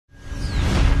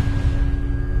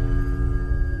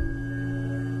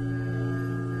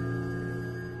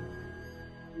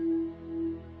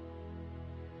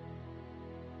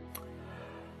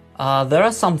there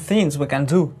are some things we can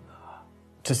do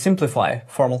to simplify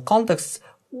formal contexts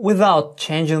without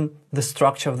changing the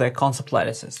structure of their concept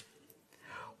lattices.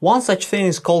 One such thing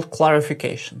is called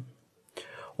clarification.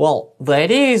 Well, the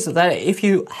idea is that if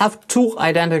you have two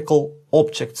identical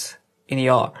objects in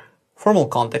your formal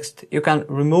context, you can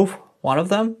remove one of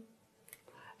them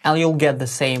and you'll get the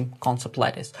same concept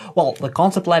lattice. Well, the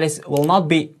concept lattice will not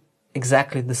be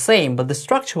exactly the same, but the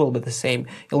structure will be the same.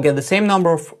 You'll get the same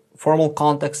number of formal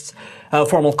concepts.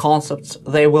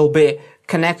 They will be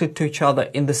connected to each other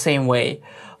in the same way,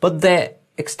 but their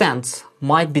extents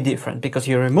might be different because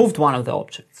you removed one of the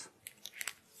objects.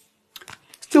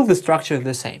 Still, the structure is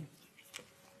the same.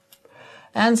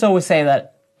 And so we say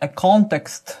that a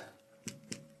context,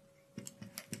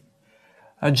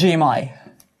 a GMI,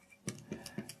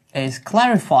 is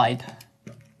clarified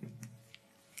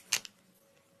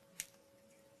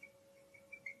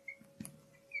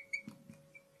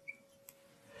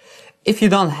if you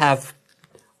don't have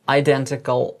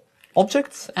identical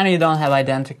objects and you don't have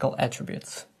identical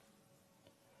attributes.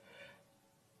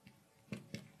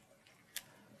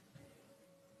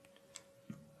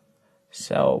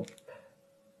 So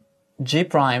G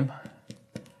prime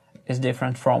is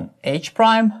different from H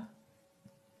prime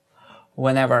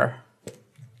whenever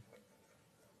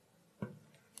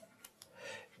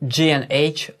G and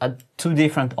H are two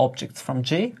different objects from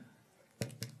G,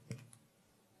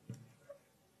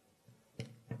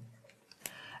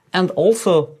 and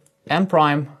also M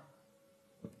prime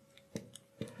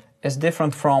is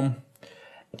different from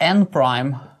N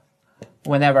prime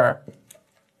whenever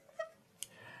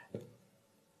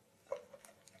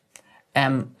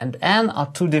M and N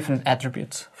are two different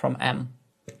attributes from M.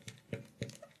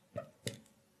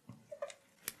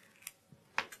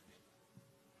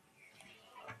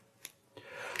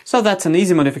 So that's an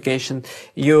easy modification.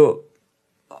 You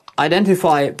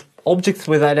identify objects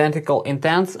with identical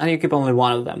intents and you keep only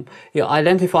one of them. You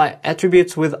identify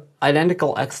attributes with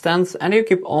identical extents and you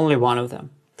keep only one of them.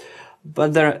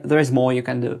 But there is more you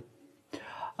can do.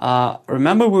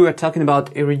 Remember we were talking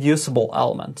about irreducible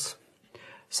elements.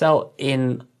 So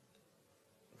in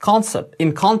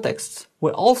contexts,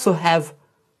 we also have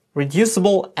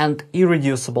reducible and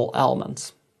irreducible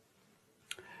elements.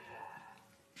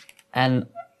 An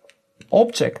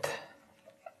object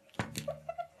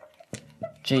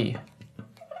G.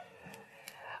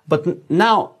 But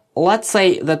now let's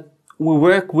say that we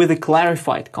work with a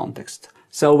clarified context.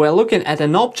 So we're looking at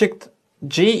an object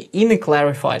G in a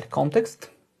clarified context.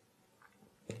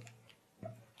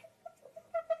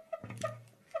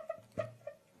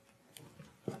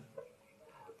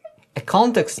 A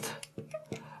context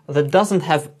that doesn't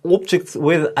have objects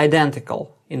with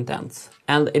identical intents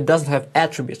and it doesn't have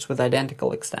attributes with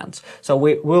identical extents. So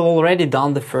we've already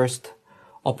done the first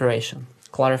operation,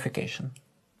 clarification.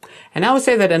 And now we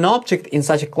say that an object in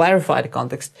such a clarified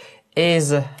context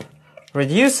is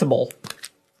reducible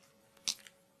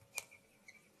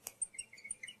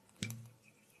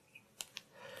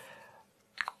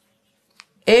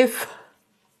if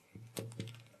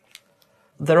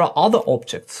there are other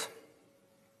objects.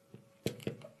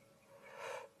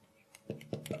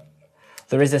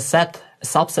 There is a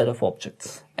subset of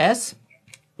objects S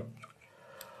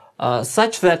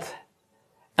such that,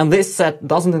 and this set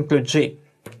doesn't include G.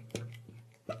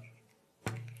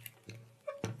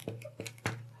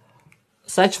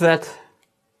 Such that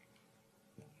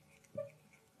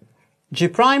G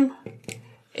prime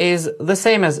is the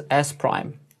same as S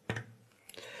prime.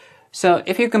 So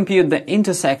if you compute the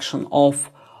intersection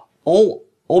of all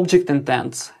object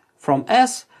intents from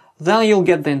S, then you'll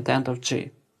get the intent of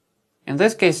G. In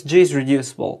this case, G is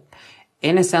reducible.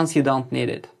 In a sense, you don't need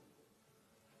it.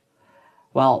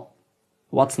 Well,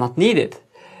 what's not needed?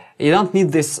 You don't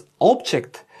need this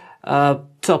object to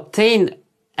obtain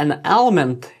an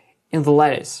element in the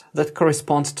lattice that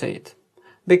corresponds to it,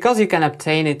 because you can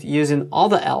obtain it using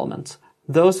other elements,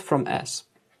 those from S.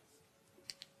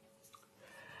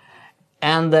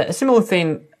 And a similar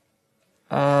thing,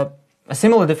 a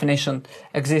similar definition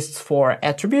exists for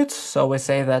attributes. So we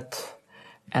say that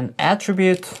an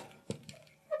attribute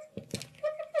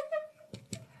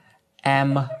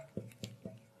M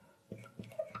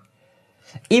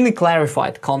in a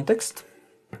clarified context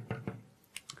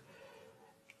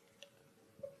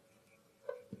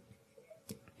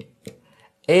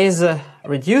is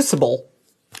reducible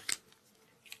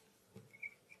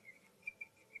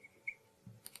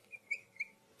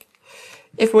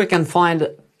if we can find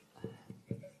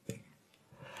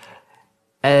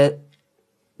a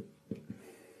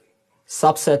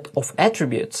subset of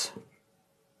attributes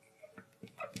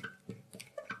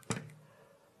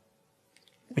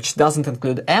which doesn't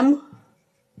include M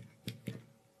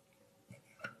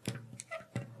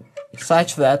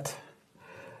such that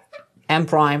M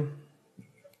prime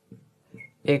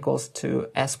equals to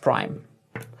S prime.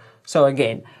 So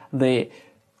again, the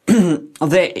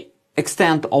the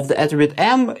extent of the attribute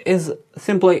M is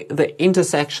simply the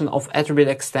intersection of attribute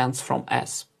extents from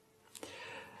S.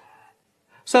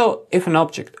 So if an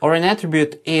object or an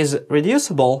attribute is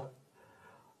reducible,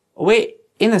 we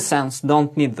in a sense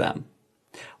don't need them.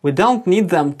 We don't need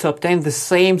them to obtain the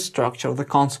same structure of the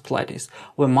concept lattice.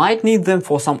 We might need them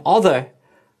for some other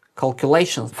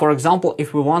calculations. For example,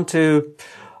 if we want to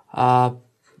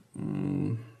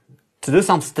do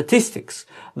some statistics,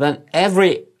 then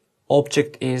every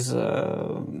object is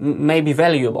maybe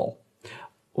valuable.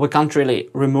 We can't really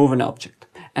remove an object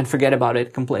and forget about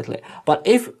it completely. But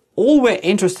if all we're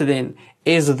interested in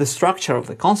is the structure of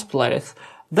the concept lattice,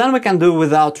 then we can do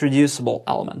without reducible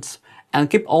elements and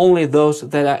keep only those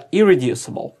that are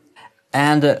irreducible.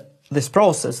 And this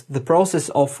process, the process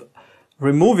of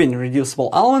removing reducible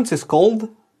elements, is called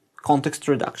context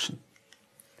reduction.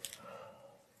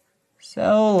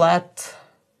 So let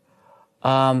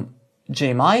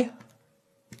GMI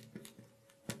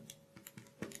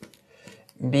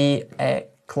be a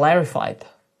clarified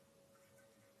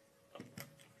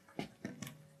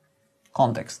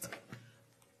context.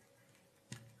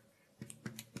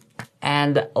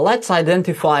 And let's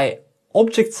identify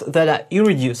objects that are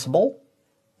irreducible,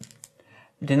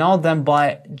 denote them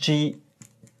by G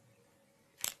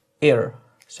ir.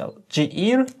 So G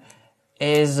ir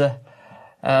is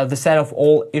the set of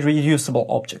all irreducible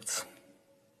objects.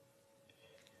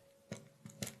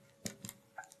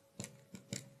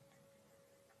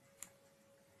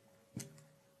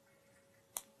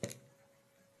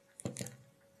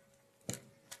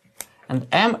 And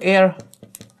M ir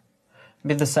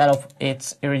be the set of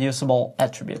its irreducible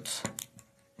attributes.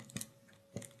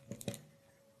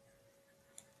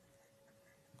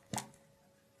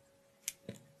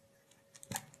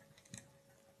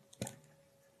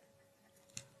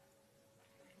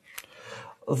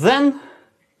 Then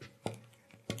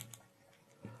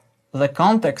the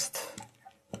context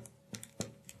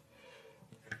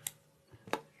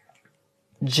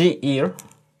G ir,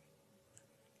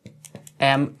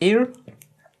 M ir.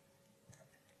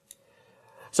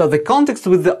 So the context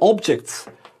with the objects,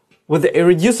 with the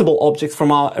irreducible objects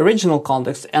from our original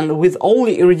context, and with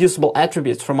only irreducible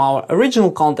attributes from our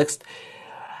original context,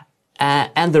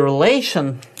 and the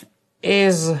relation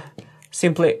is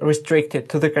simply restricted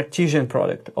to the Cartesian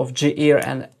product of G ir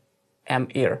and M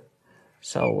ir.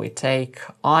 So we take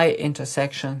I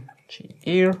intersection G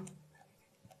ir,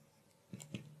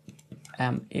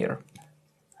 M ir.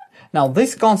 Now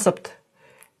this concept,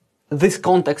 this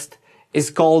context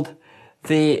is called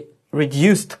the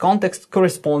reduced context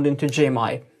corresponding to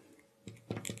GMI.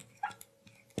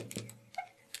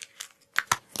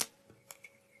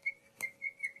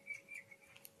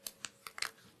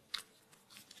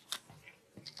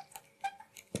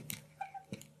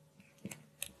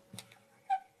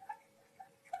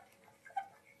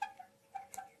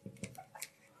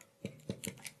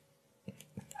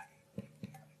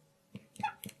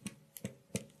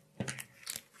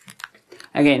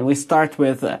 Again, we start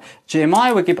with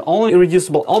GMI, we keep only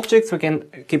irreducible objects, we can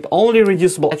keep only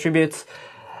reducible attributes,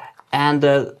 and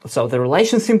so the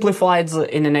relation simplified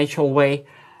in a natural way.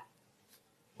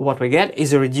 What we get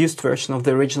is a reduced version of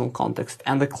the original context,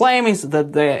 and the claim is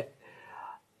that the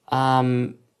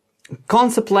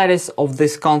concept lattice of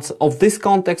this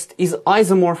context is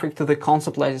isomorphic to the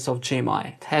concept lattice of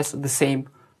GMI. It has the same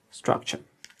structure.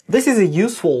 This is a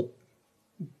useful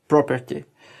property.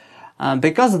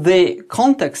 Because the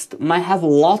context may have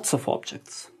lots of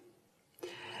objects.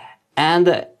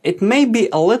 And it may be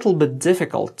a little bit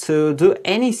difficult to do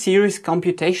any serious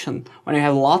computation when you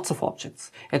have lots of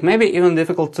objects. It may be even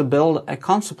difficult to build a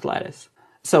concept lattice.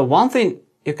 So one thing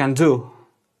you can do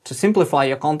to simplify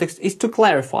your context is to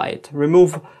clarify it,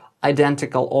 remove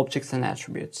identical objects and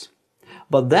attributes.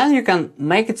 But then you can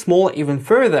make it smaller even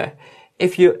further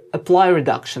if you apply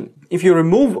reduction, if you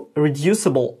remove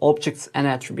reducible objects and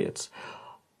attributes.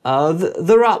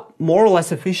 There are more or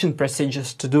less efficient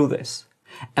procedures to do this.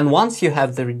 And once you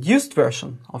have the reduced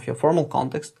version of your formal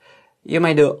context, you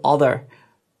may do other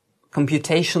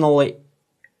computationally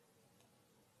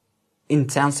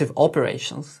intensive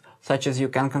operations, such as you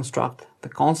can construct the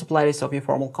concept lattice of your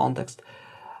formal context.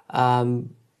 And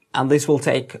this will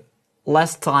take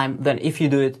less time than if you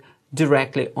do it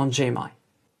directly on GMI.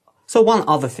 So one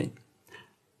other thing.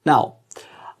 Now,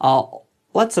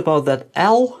 let's suppose that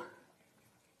L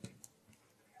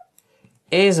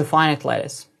is a finite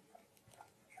lattice.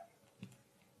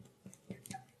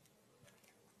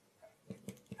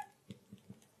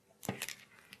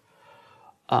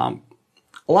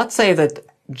 let's say that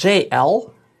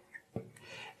JL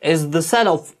is the set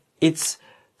of its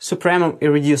supremum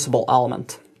irreducible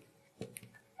element.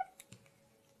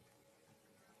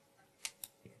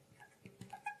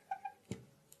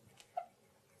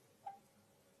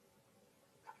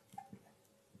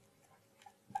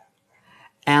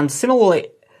 And similarly,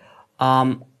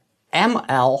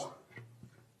 ML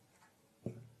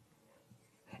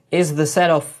is the set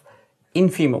of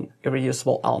infimum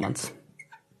irreducible elements.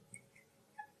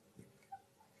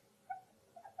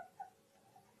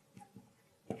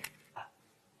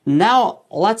 Now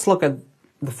let's look at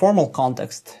the formal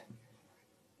context.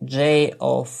 J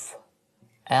of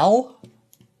L,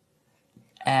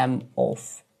 M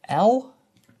of L,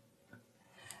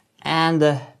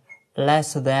 and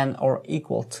less than or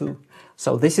equal to.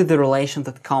 So this is the relation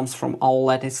that comes from our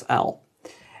lattice L.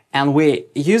 And we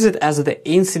use it as the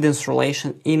incidence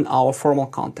relation in our formal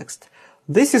context.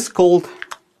 This is called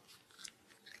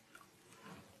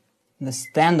the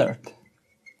standard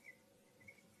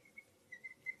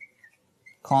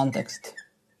context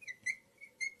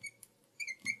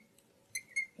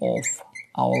of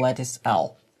our lattice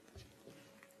L.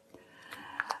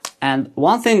 And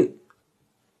one thing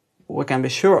we can be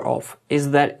sure of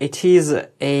is that it is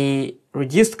a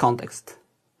reduced context.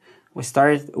 We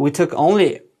took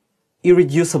only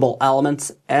irreducible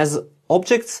elements as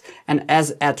objects and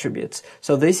as attributes.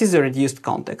 So this is a reduced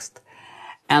context.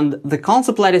 And the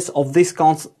concept lattice of this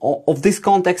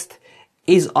context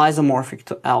is isomorphic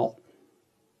to L.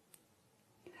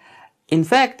 In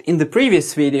fact, in the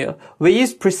previous video, we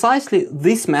used precisely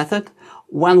this method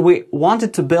when we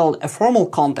wanted to build a formal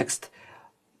context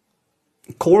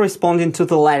corresponding to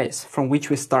the lattice from which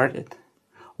we started.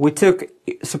 We took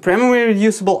supremum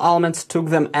irreducible elements, took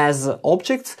them as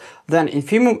objects, then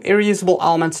infimum irreducible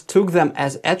elements, took them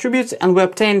as attributes, and we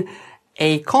obtained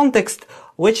a context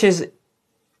which is,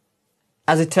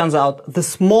 as it turns out, the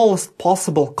smallest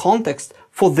possible context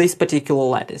for this particular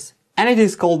lattice. And it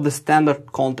is called the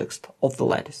standard context of the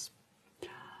lattice.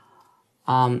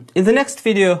 In the next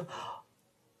video,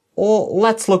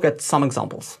 let's look at some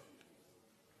examples.